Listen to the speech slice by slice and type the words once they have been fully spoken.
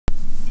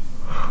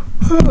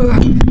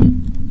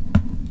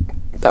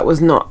That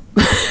was not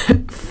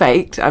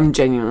faked. I'm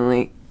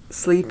genuinely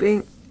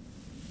sleeping.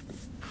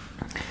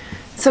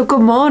 So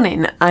good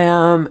morning. I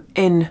am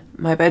in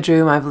my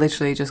bedroom. I've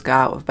literally just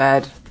got out of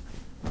bed.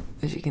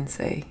 As you can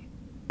see,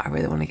 I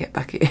really want to get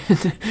back in.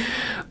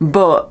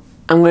 But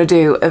I'm going to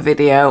do a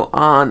video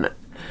on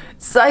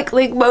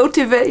cycling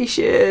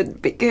motivation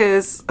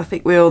because I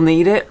think we all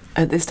need it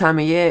at this time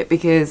of year,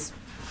 because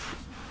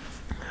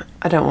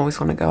I don't always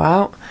want to go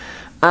out.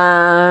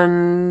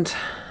 And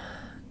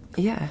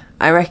yeah,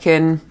 I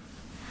reckon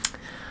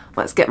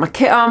let's get my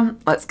kit on,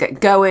 let's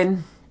get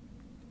going.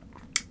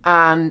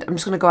 And I'm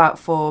just going to go out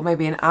for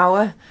maybe an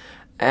hour,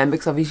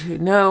 because obviously you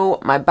know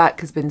my back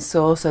has been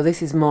sore, so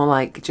this is more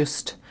like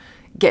just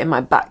getting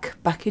my back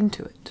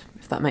into it,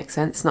 if that makes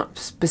sense. It's not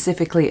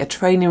specifically a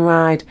training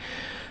ride,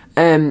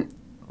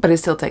 but it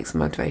still takes some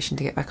motivation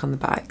to get back on the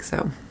bike.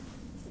 So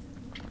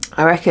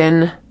I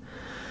reckon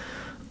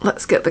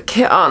let's get the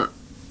kit on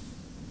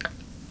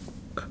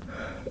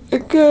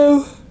and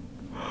go.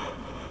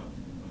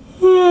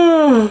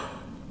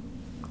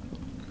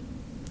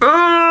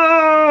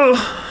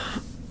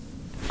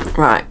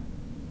 Right,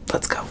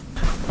 let's go.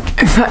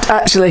 In fact,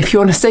 actually, if you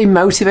want to stay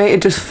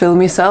motivated, just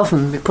film yourself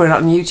and be putting it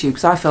out on YouTube,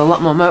 because I feel a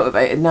lot more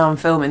motivated now I'm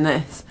filming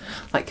this.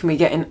 Like, can we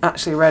get in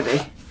actually ready?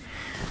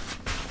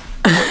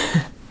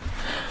 I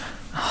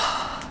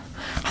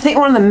think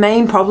one of the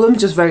main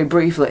problems, just very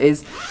briefly,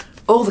 is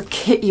all the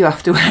kit you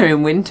have to wear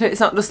in winter.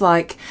 It's not just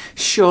like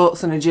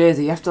shorts and a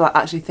jersey. You have to like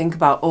actually think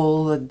about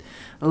all the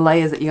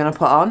layers that you're going to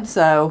put on.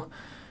 So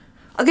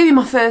I'll give you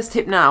my first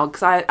tip now,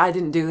 because I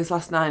didn't do this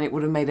last night and it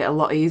would have made it a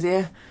lot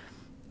easier.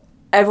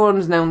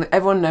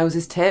 Everyone knows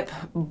this tip,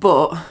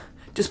 but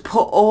just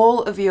put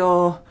all of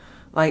your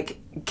like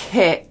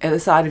kit at the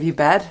side of your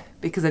bed,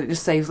 because then it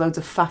just saves loads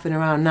of faffing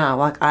around now,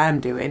 like I am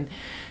doing,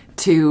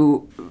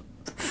 to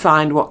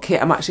find what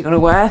kit I'm actually going to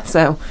wear.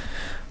 So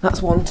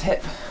that's one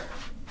tip.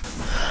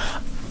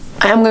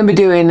 I am going to be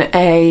doing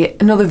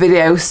another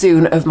video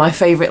soon of my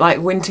favourite like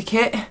winter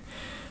kit.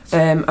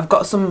 I've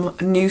got some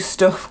new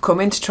stuff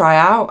coming to try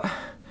out,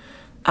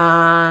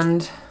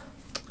 and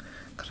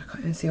God, I can't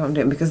even see what I'm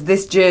doing because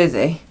this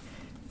jersey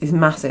is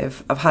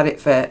massive. I've had it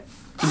for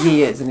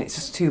years and it's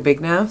just too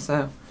big now,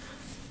 so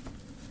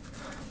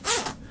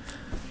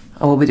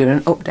I will be doing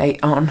an update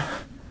on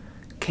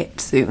kit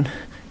soon.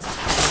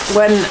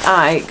 When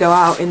I go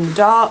out in the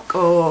dark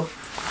or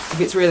if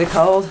it's really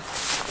cold,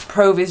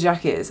 Provis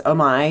jackets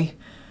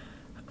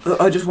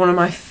are just one of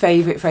my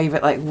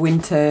favourite like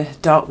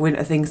dark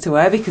winter things to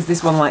wear, because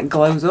this one like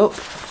glows up.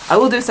 I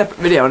will do a separate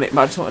video on it,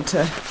 but I just wanted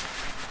to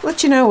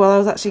let you know while I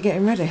was actually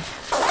getting ready.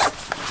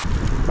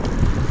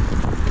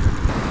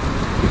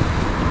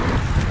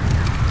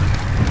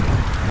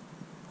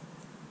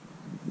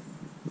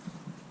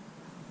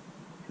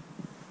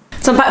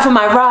 So I'm back from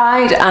my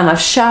ride and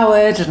I've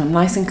showered and I'm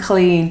nice and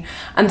clean,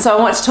 and so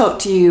I want to talk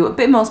to you a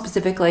bit more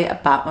specifically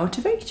about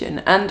motivation.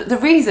 And the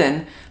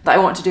reason that I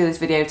want to do this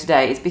video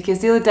today is because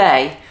the other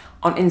day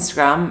on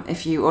Instagram,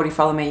 if you already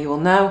follow me you will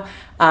know,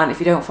 and if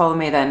you don't follow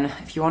me then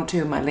if you want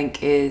to, my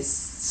link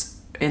is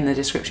in the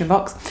description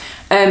box.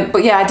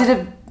 But yeah, I did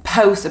a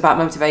post about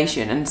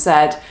motivation and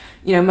said,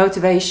 you know,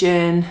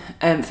 motivation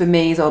for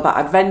me is all about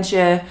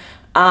adventure,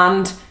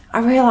 and I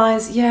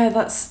realised, yeah,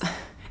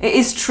 it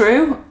is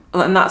true.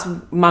 And that's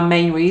my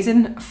main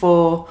reason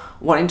for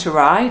wanting to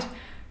ride.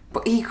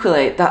 But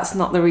equally, that's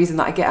not the reason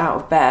that I get out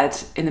of bed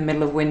in the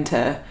middle of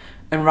winter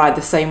and ride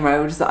the same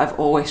roads that I've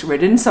always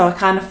ridden. So I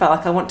kind of felt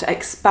like I want to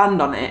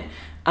expand on it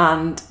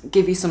and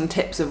give you some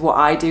tips of what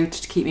I do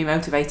to keep me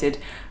motivated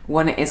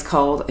when it is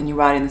cold and you're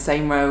riding the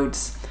same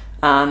roads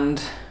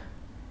and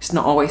it's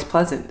not always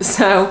pleasant.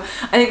 So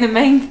I think the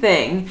main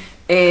thing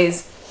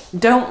is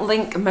don't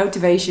link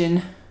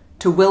motivation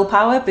to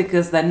willpower,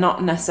 because they're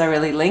not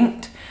necessarily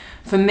linked.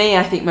 For me,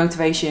 I think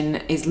motivation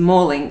is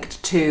more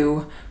linked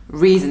to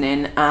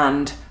reasoning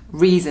and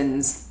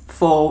reasons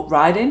for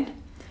riding.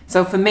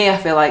 So for me, I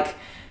feel like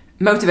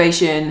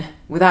motivation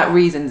without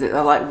reasons,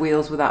 they're like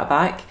wheels without a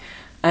bike.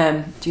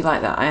 Do you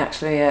like that? I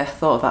actually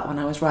thought of that when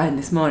I was riding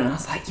this morning. I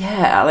was like,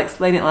 yeah, I'll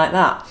explain it like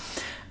that.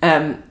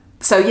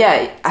 So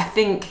yeah, I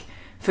think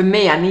for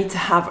me, I need to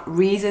have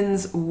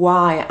reasons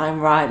why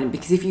I'm riding,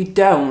 because if you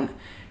don't,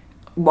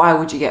 why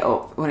would you get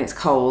up when it's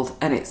cold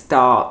and it's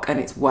dark and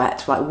it's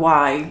wet? Like,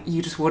 why?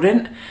 You just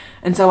wouldn't.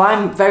 And so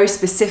I'm very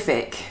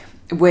specific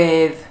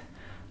with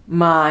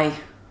my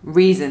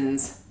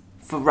reasons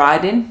for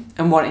riding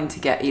and wanting to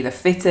get either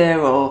fitter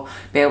or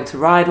be able to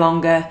ride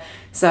longer.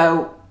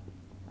 So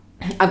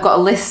I've got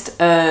a list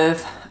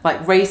of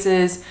like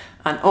races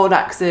and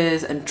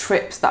audaxes and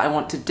trips that I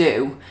want to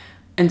do.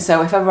 And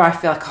so if ever I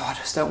feel like, oh, I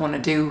just don't want to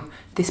do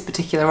this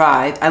particular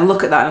ride, I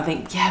look at that and I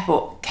think, yeah,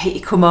 but Katie,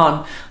 come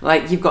on,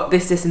 like you've got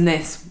this, this and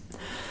this.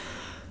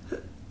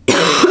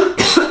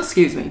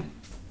 Excuse me.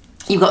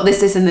 You've got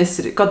this, this and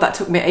this. God, that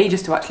took me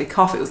ages to actually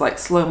cough. It was like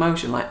slow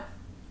motion, like.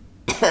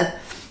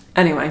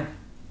 Anyway.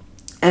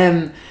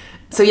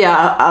 So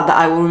yeah,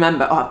 I will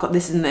remember, oh, I've got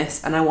this and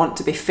this and I want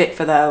to be fit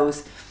for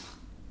those.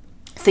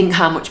 think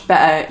how much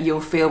better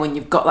you'll feel when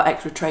you've got that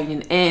extra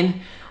training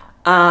in.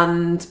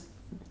 And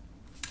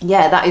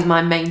yeah, that is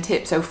my main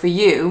tip. So for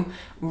you,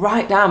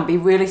 write down, be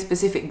really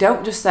specific.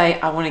 Don't just say,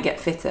 I want to get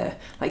fitter.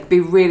 Like, be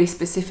really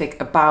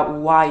specific about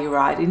why you're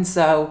riding.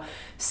 So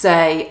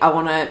say, I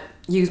want to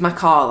use my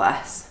car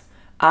less.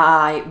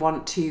 I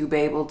want to be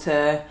able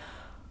to,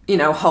 you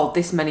know, hold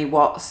this many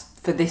watts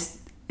for this,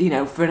 you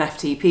know, for an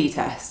FTP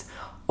test.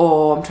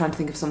 Or I'm trying to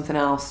think of something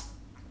else.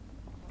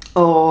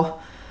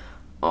 Or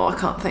I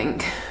can't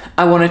think.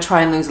 I want to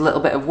try and lose a little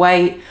bit of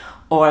weight.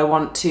 Or I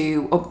want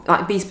to,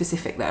 like, be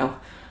specific though.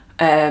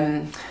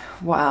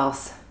 What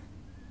else?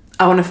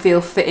 I want to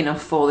feel fit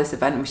enough for this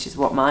event, which is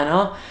what mine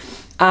are.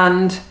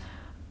 And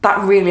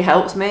that really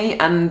helps me,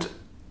 and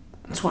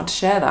I just want to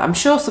share that. I'm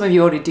sure some of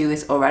you already do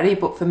this already,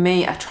 but for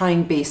me, I try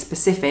and be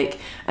specific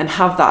and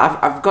have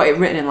that. I've got it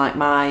written in like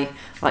my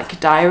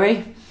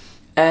diary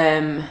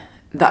that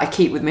I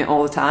keep with me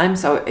all the time.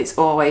 So it's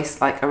always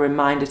like a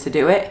reminder to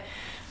do it.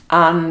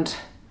 And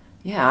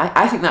yeah,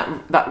 I think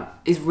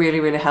that is really,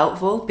 really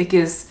helpful,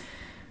 because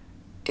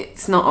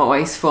it's not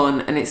always fun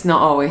and it's not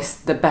always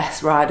the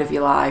best ride of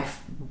your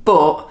life,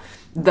 but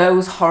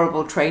those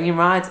horrible training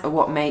rides are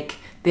what make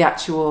the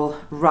actual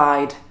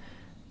ride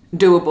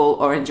doable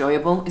or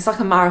enjoyable. It's like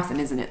a marathon,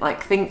 isn't it?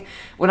 Like, think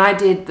when I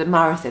did the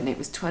marathon, it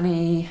was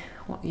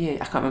what year?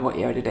 I can't remember what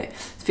year I did it.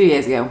 It's a few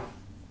years ago.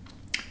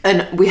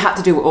 And we had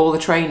to do all the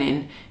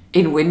training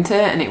in winter,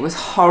 and it was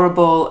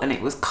horrible and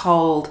it was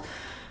cold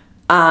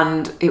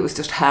and it was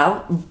just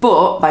hell.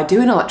 But by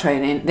doing all that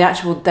training, the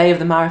actual day of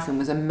the marathon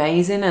was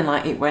amazing, and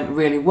like, it went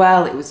really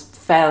well. It was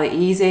fairly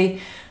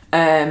easy.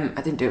 I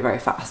didn't do it very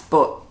fast,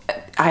 but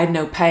I had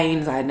no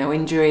pains, I had no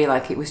injury.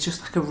 Like, it was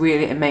just like a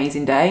really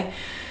amazing day.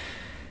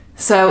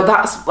 So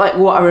that's like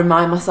what I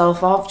remind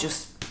myself of.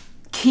 Just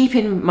keep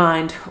in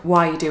mind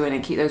why you're doing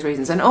it, keep those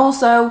reasons. And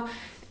also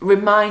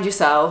remind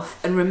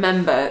yourself and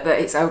remember that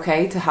it's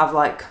okay to have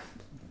like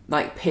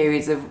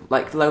periods of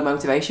like low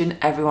motivation.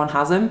 Everyone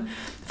has them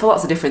for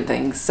lots of different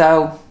things.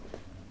 So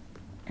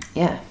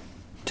yeah,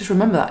 just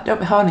remember that. Don't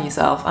be hard on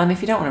yourself. And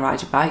if you don't want to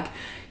ride your bike,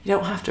 you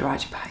don't have to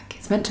ride your bike.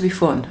 It's meant to be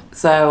fun.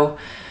 So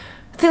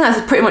I think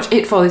that's pretty much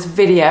it for this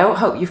video.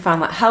 Hope you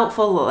found that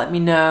helpful. Let me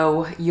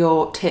know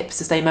your tips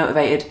to stay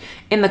motivated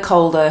in the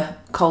colder,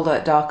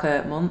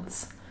 darker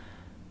months.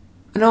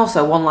 And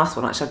also one last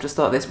one, actually, I've just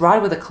thought of this.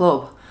 Ride with a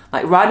club.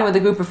 Like, riding with a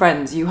group of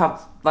friends, you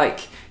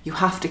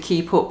have to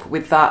keep up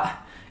with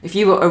that. If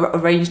you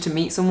arrange to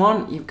meet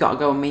someone, you've got to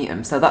go and meet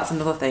them. So that's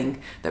another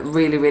thing that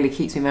really, really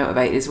keeps me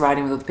motivated, is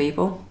riding with other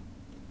people.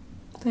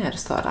 So yeah, I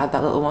just thought I'd add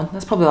that little one.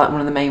 That's probably like one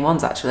of the main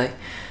ones, actually.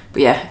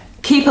 But yeah,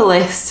 keep a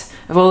list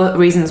of all the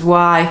reasons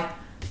why,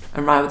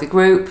 and ride with a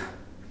group,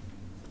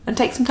 and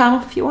take some time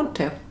off if you want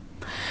to.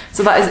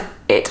 So that is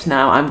it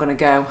now. I'm gonna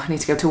go. I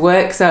need to go to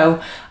work.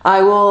 So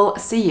I will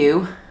see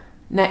you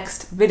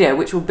next video,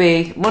 which will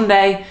be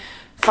Monday,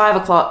 5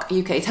 o'clock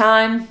UK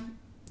time.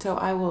 So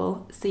I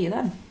will see you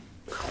then.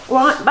 All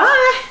right,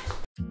 bye.